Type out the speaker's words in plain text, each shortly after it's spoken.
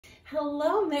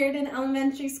Hello, Meriden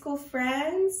Elementary School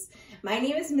friends. My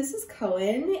name is Mrs.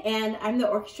 Cohen, and I'm the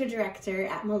orchestra director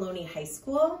at Maloney High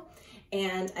School.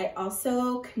 And I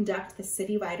also conduct the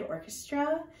citywide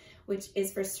orchestra, which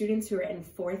is for students who are in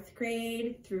 4th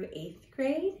grade through 8th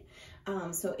grade.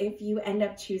 So if you end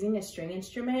up choosing a string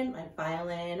instrument like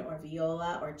violin or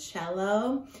viola or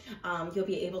cello, you'll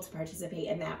be able to participate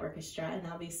in that orchestra, and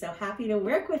I'll be so happy to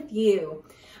work with you.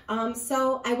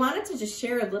 So I wanted to just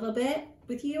share a little bit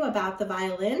with you about the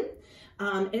violin.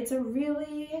 It's a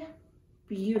really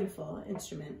beautiful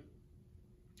instrument.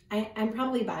 I'm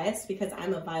probably biased because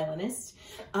I'm a violinist,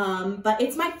 but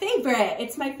it's my favorite.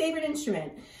 It's my favorite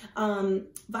instrument.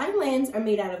 Violins are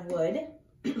made out of wood.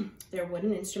 They're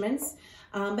wooden instruments,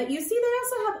 but you see they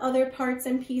also have other parts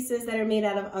and pieces that are made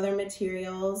out of other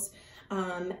materials,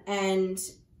 and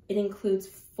it includes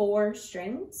 4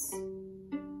 strings.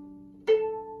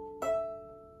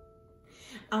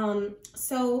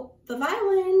 So the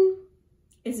violin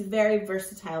is a very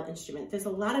versatile instrument. There's a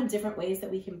lot of different ways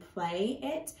that we can play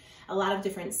it, a lot of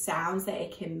different sounds that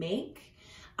it can make.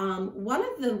 One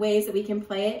of the ways that we can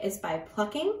play it is by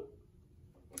plucking.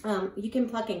 You can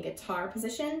pluck in guitar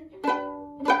position,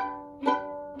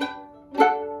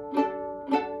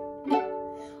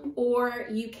 or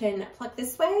you can pluck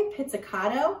this way,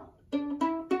 pizzicato,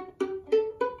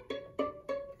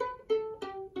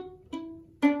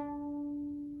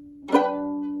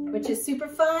 which is super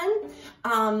fun.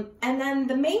 And then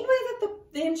the main way that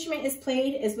the instrument is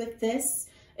played is with this.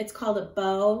 It's called a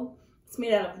bow. It's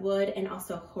made out of wood and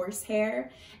also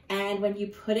horsehair. And when you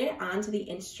put it onto the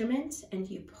instrument and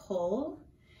you pull,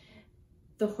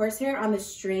 the horsehair on the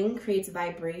string creates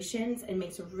vibrations and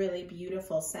makes a really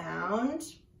beautiful sound.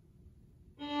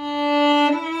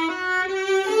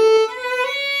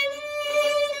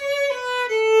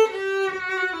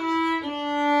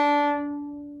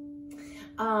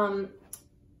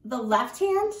 The left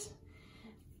hand,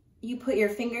 you put your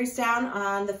fingers down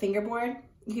on the fingerboard.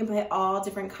 You can play all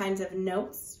different kinds of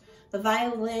notes. The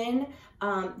violin,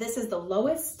 this is the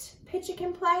lowest pitch it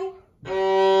can play.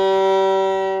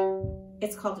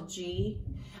 It's called a G,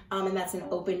 and that's an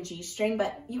open G string,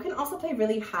 but you can also play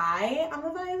really high on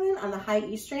the violin, on the high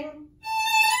E string.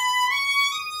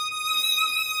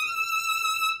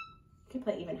 You can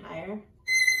play even higher.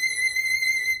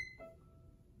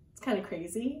 Kind of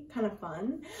crazy, kind of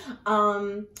fun.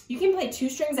 You can play 2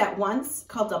 strings at once,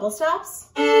 called double stops.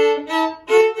 You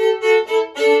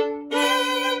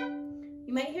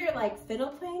might hear like fiddle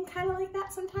playing kind of like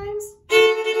that sometimes,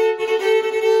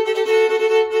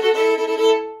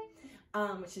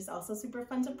 which is also super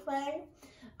fun to play.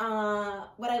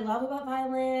 What I love about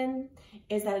violin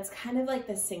is that it's kind of like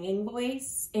the singing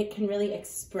voice. It can really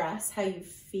express how you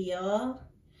feel.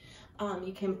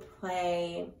 You can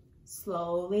play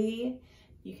slowly,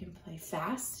 you can play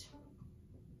fast.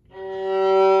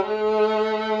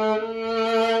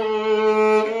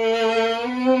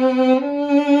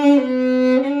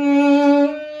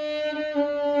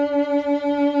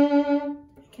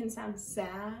 It can sound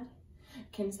sad,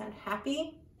 it can sound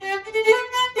happy. You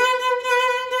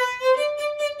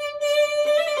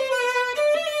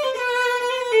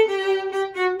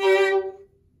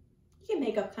can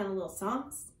make up kind of little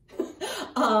songs.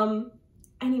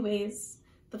 Anyways,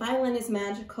 the violin is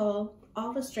magical.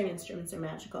 All the string instruments are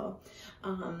magical.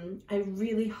 I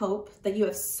really hope that you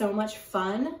have so much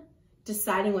fun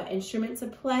deciding what instrument to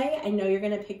play. I know you're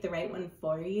gonna pick the right one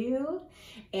for you.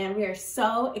 And we are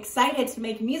so excited to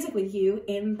make music with you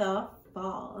in the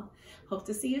fall. Hope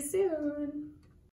to see you soon.